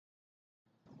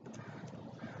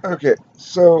Okay,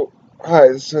 so, hi,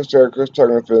 this is Mr. Chris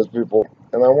talking with business people,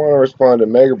 and I want to respond to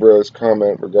Megabro's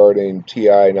comment regarding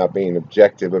TI not being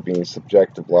objective, but being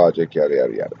subjective logic, yada,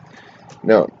 yada, yada.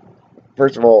 No,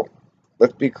 first of all,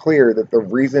 let's be clear that the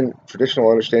reason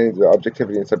traditional understandings of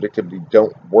objectivity and subjectivity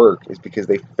don't work is because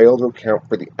they fail to account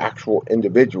for the actual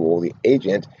individual, the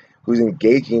agent, who's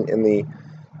engaging in the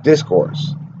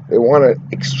discourse. They want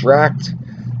to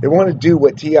they want to do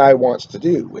what TI wants to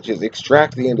do, which is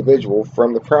extract the individual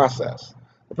from the process.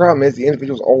 The problem is the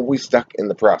individual is always stuck in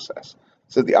the process.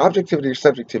 So the objectivity or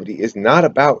subjectivity is not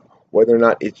about whether or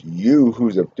not it's you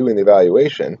who's doing the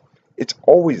evaluation. It's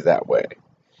always that way.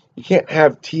 You can't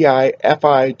have TI,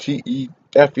 FI, TE,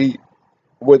 FE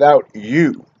without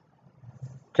you.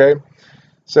 Okay?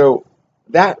 So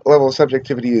that level of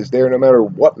subjectivity is there no matter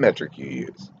what metric you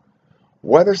use.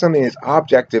 Whether something is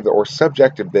objective or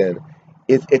subjective, then,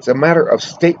 it's a matter of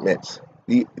statements,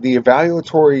 the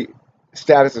evaluatory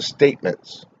status of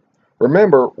statements.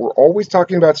 Remember, we're always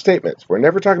talking about statements. We're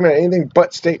never talking about anything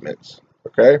but statements,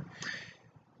 okay?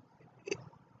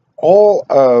 All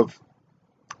of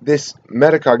this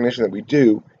metacognition that we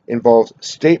do involves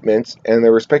statements and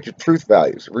their respective truth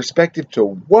values. Respective to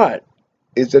what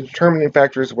is the determining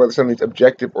factor as to whether something's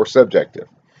objective or subjective.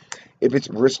 If it's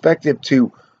respective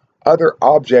to other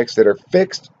objects that are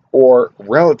fixed or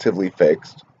relatively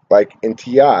fixed, like in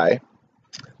TI,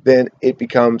 then it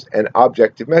becomes an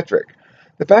objective metric.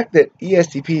 The fact that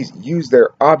ESTPs use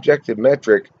their objective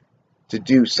metric to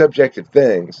do subjective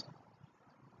things,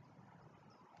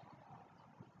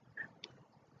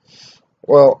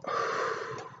 well,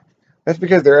 that's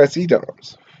because they're SE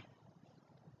DOMs.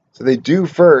 So they do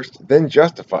first, then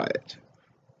justify it.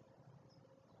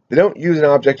 They don't use an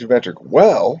objective metric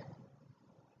well.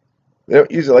 They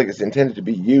don't use it like it's intended to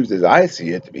be used as I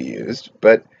see it to be used,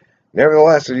 but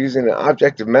nevertheless, they're using an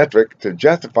objective metric to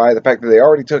justify the fact that they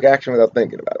already took action without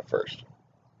thinking about it first.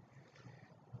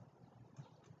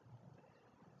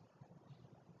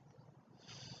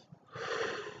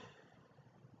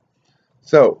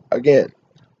 So, again,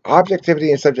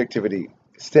 objectivity and subjectivity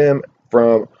stem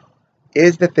from,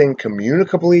 is the thing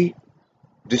communicably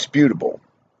disputable?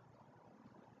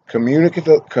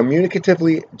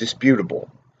 Communicatively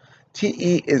disputable.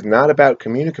 TE is not about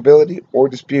communicability or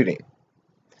disputing.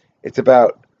 It's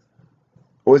about,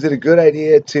 was it a good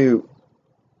idea to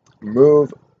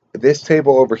move this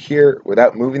table over here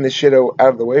without moving the shit out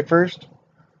of the way first?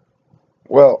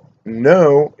 Well,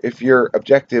 no, if your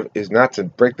objective is not to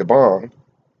break the bong,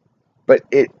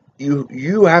 but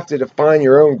you have to define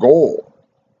your own goal.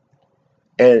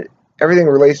 And everything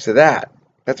relates to that.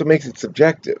 That's what makes it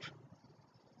subjective.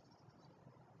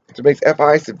 That's what makes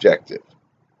FI subjective.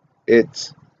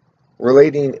 It's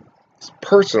relating, it's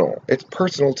personal. It's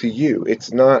personal to you.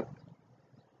 It's not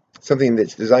something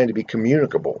that's designed to be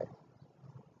communicable.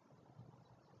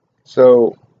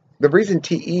 So the reason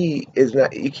TE is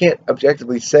not, you can't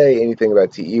objectively say anything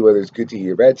about TE, whether it's good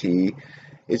TE or bad TE,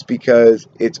 is because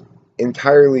it's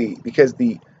entirely, because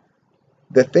the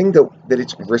thing that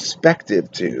it's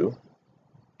respective to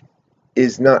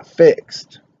is not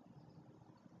fixed.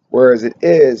 Whereas it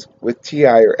is with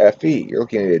TI or FE. You're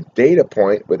looking at a data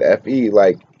point with FE,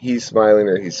 like he's smiling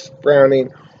or he's frowning,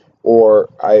 or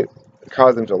I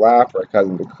cause him to laugh or I cause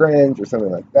him to cringe or something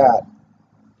like that.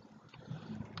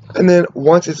 And then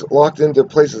once it's locked into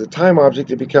place as a time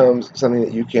object, it becomes something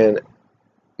that you can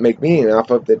make meaning off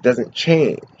of that doesn't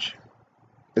change.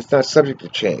 It's not subject to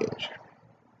change.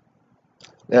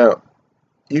 Now,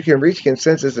 you can reach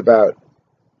consensus about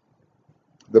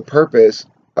the purpose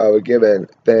of a given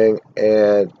thing,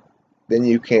 and then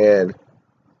you can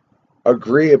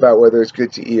agree about whether it's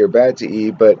good TE or bad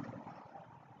TE,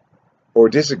 or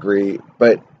disagree,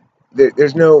 but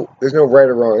there's no right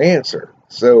or wrong answer.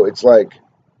 So it's like,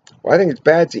 well, I think it's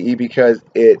bad TE because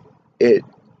it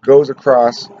goes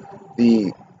across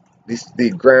the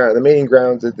mating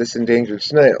grounds of this endangered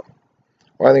snail.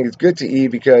 Well, I think it's good TE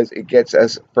because it gets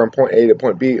us from point A to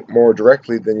point B more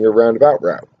directly than your roundabout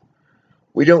route.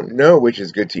 We don't know which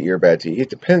is good TE or bad TE. It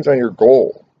depends on your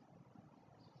goal.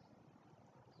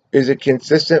 Is it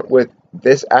consistent with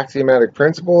this axiomatic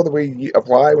principle that we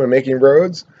apply when making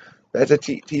roads? That's a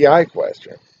TI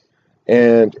question.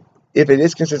 And if it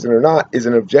is consistent or not is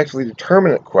an objectively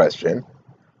determinate question.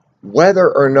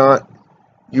 Whether or not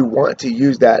you want to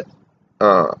use that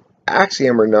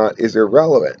axiom or not is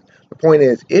irrelevant. The point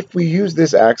is, if we use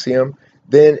this axiom,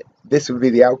 then this would be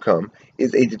the outcome,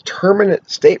 is a determinate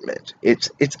statement. It's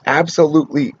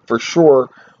absolutely for sure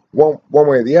one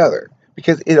way or the other,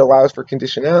 because it allows for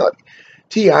conditionality.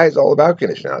 TI is all about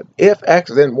conditionality. If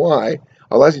X, then Y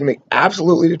allows you to make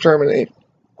absolutely determinate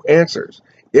answers.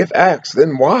 If X,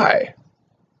 then Y.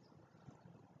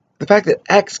 The fact that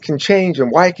X can change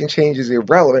and Y can change is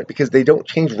irrelevant because they don't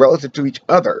change relative to each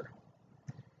other.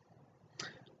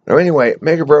 Now anyway,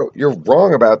 Megabro, you're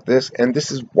wrong about this, and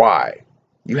this is why.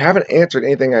 You haven't answered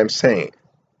anything I'm saying.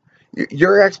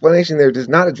 Your explanation there does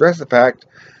not address the fact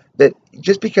that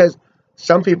just because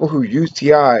some people who use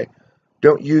TI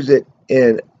don't use it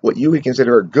in what you would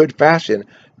consider a good fashion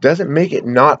doesn't make it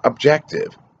not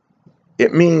objective.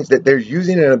 It means that they're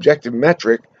using an objective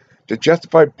metric to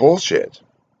justify bullshit.